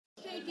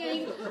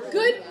singing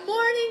Good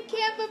Morning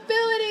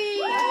Campability!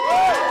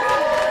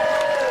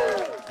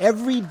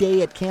 Every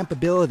day at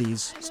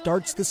Campabilities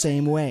starts the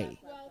same way,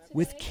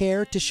 with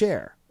care to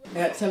share.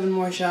 I got 7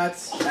 more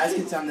shots,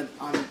 baskets on the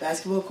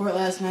basketball court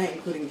last night,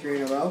 including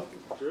 3 in a row.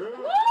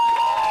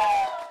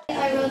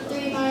 I rode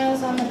 3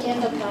 miles on the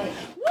tandem bike.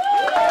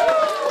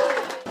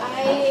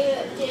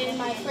 I did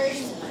my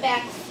first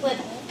backflip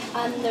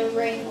on the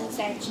rings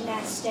at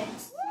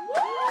gymnastics.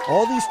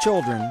 All these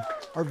children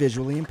are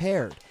visually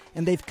impaired,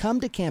 and they've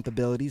come to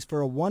Campabilities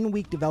for a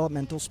 1-week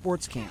developmental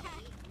sports camp.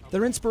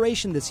 Their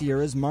inspiration this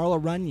year is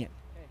Marla Runyan,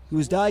 who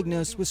was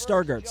diagnosed with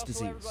Stargardt's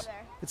disease.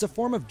 It's a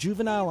form of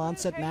juvenile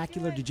onset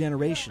macular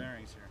degeneration.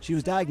 She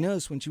was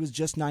diagnosed when she was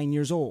just 9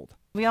 years old.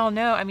 We all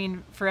know,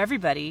 for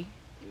everybody,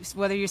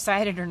 whether you're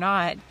sighted or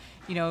not,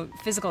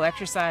 physical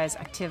exercise,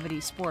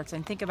 activity, sports,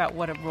 and think about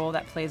what a role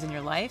that plays in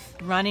your life.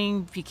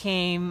 Running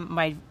became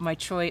my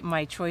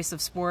choice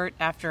of sport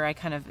after I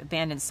kind of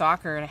abandoned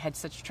soccer and I had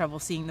such trouble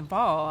seeing the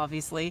ball,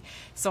 obviously.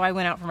 So I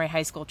went out for my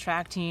high school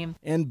track team.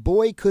 And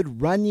boy, could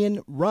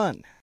Runyan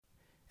run.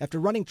 After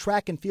running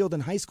track and field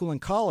in high school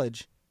and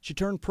college, she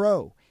turned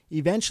pro,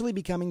 eventually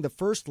becoming the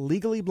first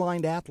legally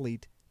blind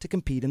athlete to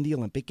compete in the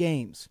Olympic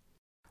Games.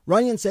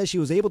 Runyan says she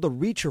was able to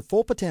reach her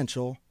full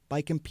potential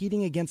by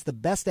competing against the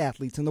best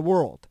athletes in the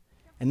world.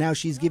 And now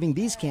she's giving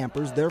these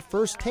campers their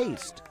first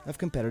taste of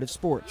competitive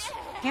sports.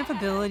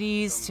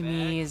 Campabilities, to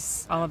me,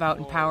 is all about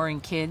empowering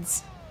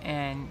kids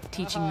and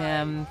teaching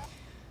them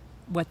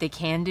what they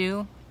can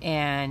do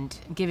and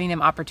giving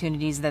them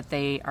opportunities that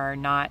they are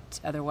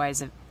not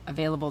otherwise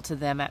available to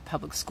them at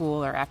public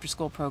school or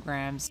after-school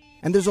programs.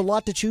 And there's a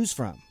lot to choose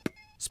from.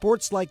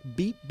 Sports like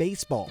beep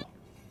baseball,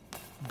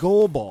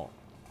 goal ball.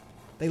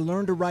 They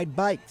learn to ride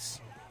bikes,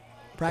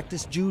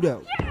 practice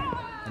judo,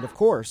 and of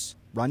course,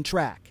 run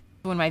track.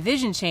 When my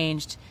vision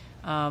changed,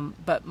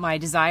 but my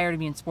desire to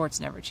be in sports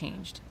never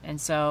changed. And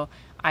so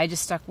I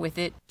just stuck with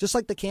it. Just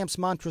like the camp's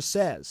mantra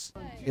says,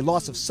 a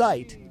loss of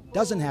sight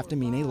doesn't have to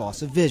mean a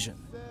loss of vision.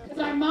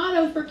 Our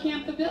motto for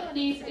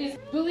Campabilities is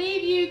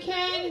Believe You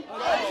Can.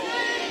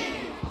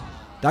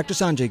 Dr.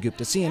 Sanjay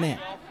Gupta, CNN,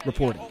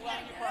 reporting.